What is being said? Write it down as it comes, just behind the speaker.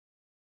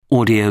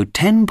Audio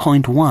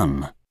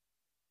 10.1.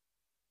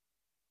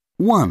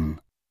 1,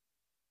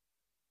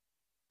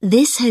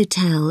 This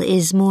hotel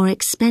is more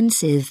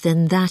expensive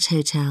than that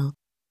hotel.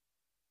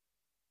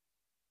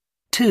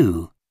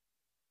 2,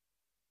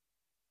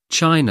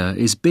 China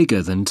is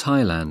bigger than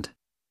Thailand.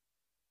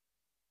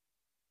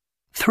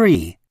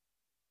 3,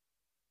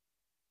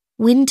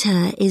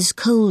 Winter is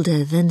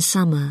colder than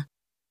summer.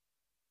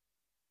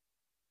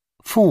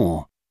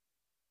 4,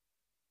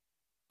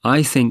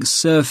 I think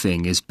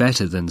surfing is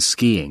better than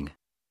skiing.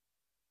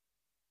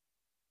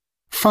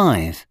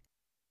 5,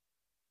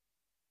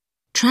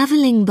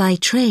 Travelling by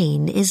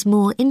train is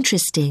more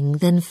interesting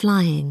than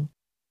flying.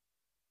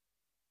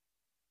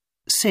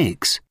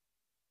 6,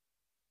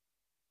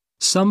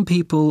 Some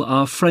people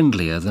are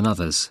friendlier than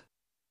others.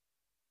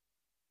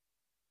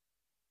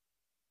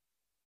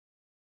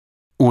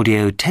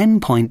 Audio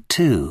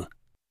 10.2.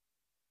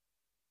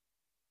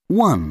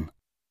 1,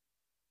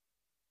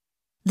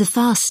 The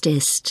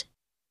fastest.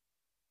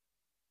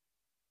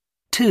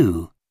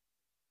 2,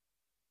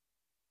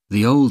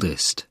 The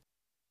oldest.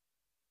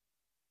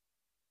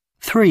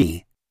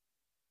 3,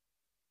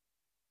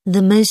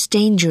 The most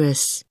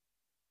dangerous.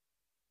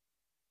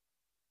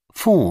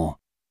 4,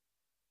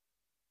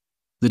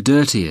 The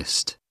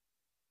dirtiest.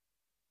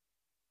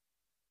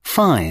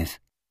 5,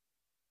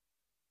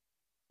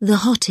 The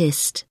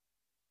hottest.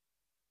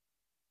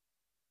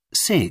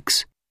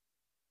 6,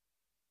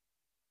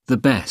 The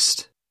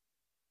best.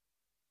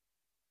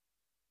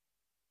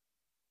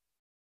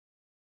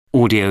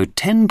 Audio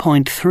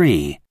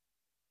 10.3.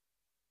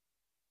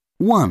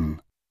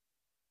 1,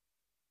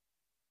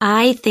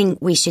 I think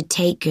we should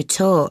take your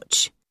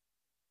torch.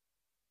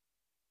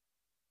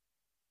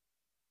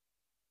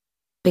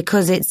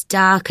 Because it's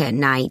dark at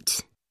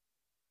night.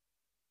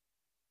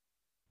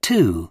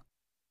 2,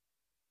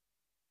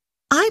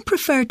 I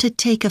prefer to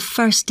take a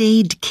first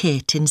aid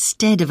kit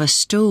instead of a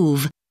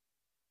stove.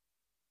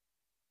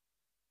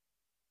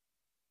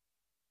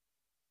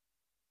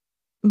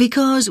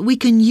 Because we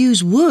can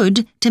use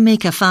wood to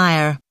make a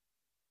fire.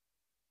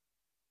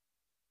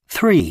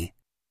 3,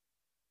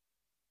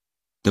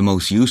 The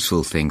most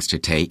useful things to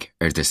take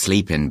are the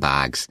sleeping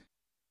bags.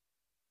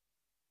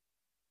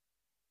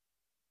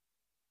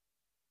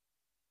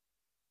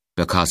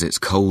 Because it's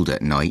cold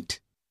at night.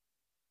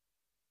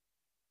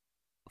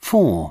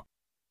 4,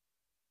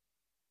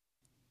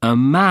 A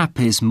map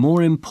is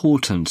more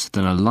important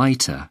than a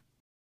lighter.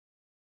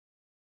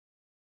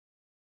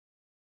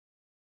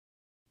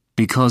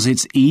 Because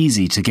it's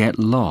easy to get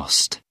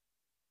lost.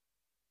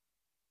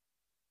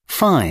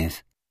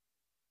 5,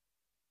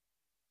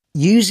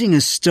 Using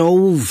a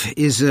stove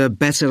is a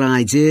better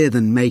idea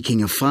than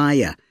making a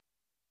fire.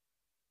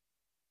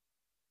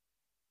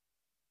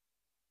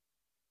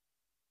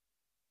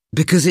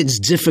 Because it's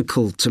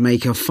difficult to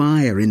make a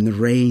fire in the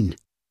rain.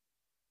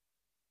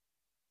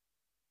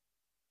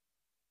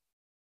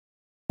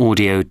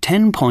 Audio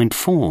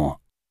 10.4.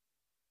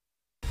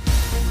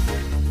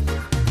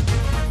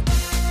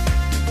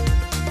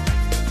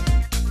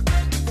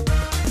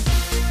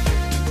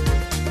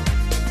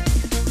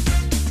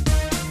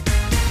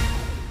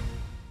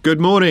 Good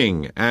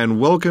morning and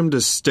welcome to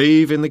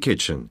Steve in the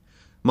Kitchen.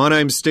 My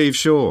name's Steve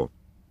Shaw.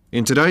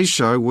 In today's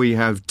show we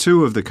have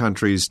two of the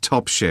country's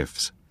top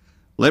chefs.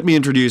 Let me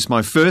introduce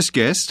my first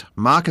guest,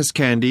 Marcus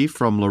Candy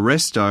from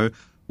Loresto,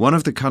 one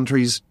of the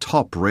country's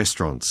top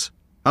restaurants.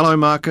 Hello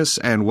Marcus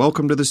and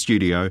welcome to the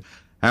studio.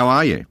 How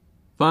are you?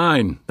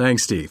 Fine,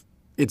 thanks Steve.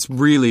 It's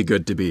really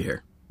good to be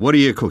here. What are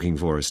you cooking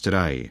for us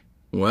today?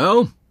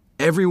 Well,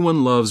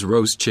 everyone loves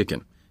roast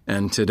chicken.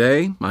 And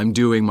today, I'm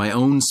doing my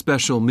own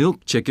special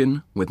milk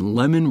chicken with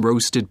lemon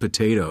roasted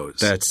potatoes.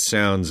 That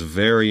sounds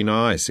very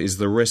nice. Is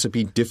the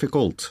recipe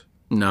difficult?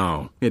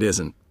 No, it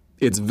isn't.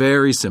 It's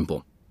very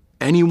simple.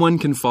 Anyone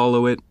can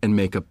follow it and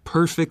make a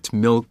perfect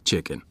milk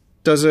chicken.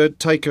 Does it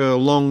take a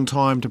long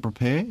time to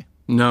prepare?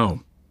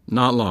 No,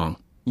 not long.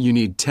 You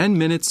need 10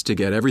 minutes to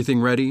get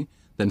everything ready,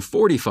 then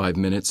 45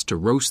 minutes to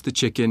roast the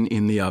chicken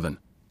in the oven.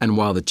 And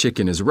while the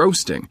chicken is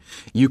roasting,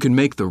 you can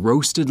make the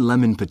roasted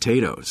lemon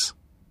potatoes.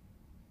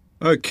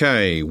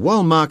 Okay,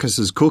 while Marcus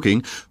is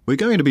cooking, we're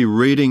going to be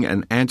reading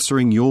and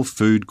answering your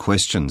food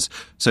questions.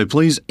 So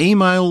please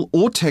email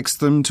or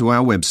text them to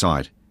our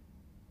website.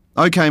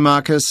 Okay,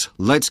 Marcus,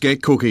 let's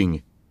get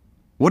cooking.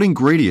 What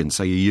ingredients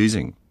are you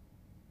using?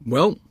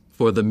 Well,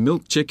 for the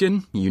milk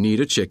chicken, you need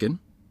a chicken,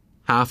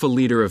 half a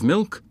liter of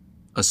milk,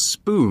 a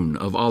spoon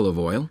of olive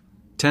oil,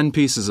 10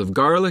 pieces of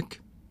garlic,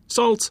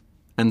 salt,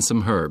 and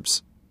some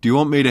herbs. Do you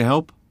want me to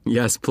help?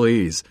 Yes,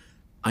 please.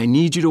 I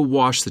need you to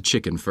wash the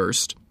chicken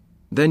first.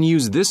 Then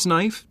use this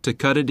knife to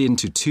cut it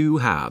into 2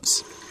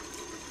 halves.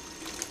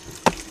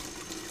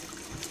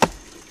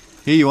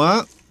 Here you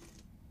are.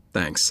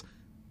 Thanks.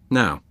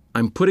 Now,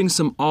 I'm putting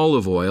some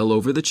olive oil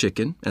over the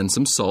chicken and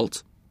some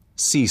salt.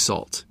 Sea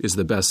salt is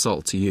the best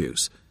salt to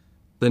use.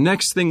 The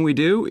next thing we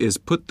do is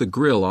put the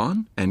grill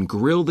on and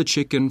grill the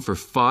chicken for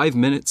 5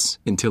 minutes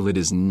until it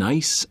is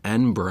nice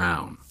and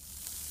brown.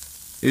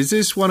 Is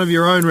this one of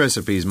your own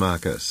recipes,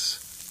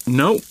 Marcus?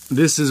 No,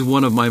 this is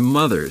one of my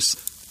mother's.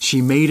 She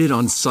made it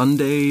on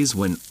Sundays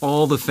when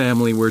all the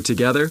family were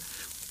together.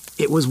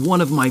 It was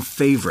one of my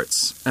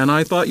favorites, and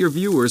I thought your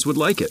viewers would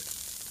like it.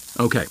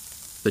 Okay,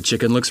 the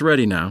chicken looks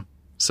ready now,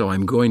 so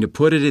I'm going to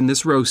put it in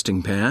this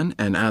roasting pan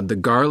and add the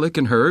garlic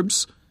and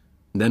herbs.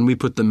 Then we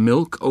put the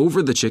milk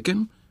over the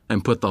chicken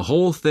and put the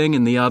whole thing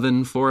in the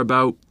oven for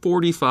about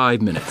 45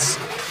 minutes.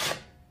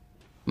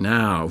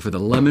 Now for the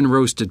lemon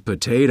roasted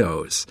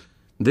potatoes.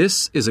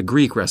 This is a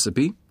Greek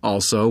recipe,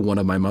 also one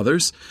of my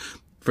mother's.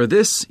 For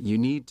this, you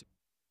need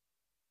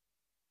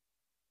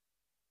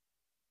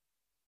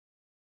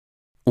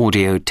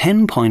Audio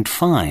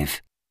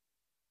 10.5.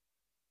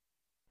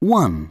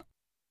 1,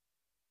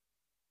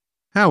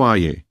 How are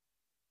you?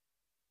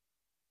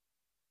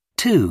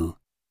 2,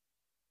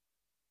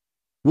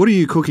 What are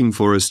you cooking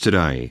for us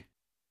today?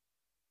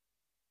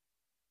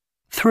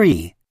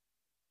 3,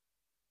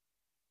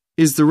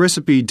 Is the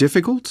recipe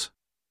difficult?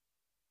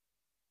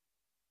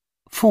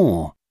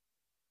 4,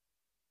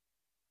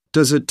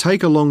 Does it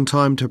take a long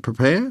time to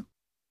prepare?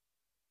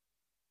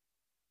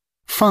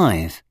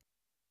 5,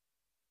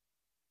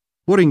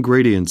 What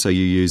ingredients are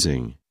you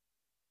using?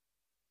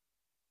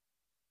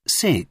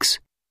 6,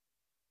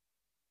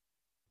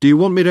 Do you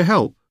want me to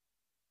help?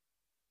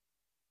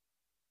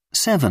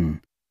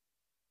 7.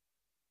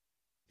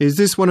 Is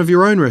this one of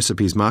your own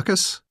recipes,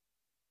 Marcus?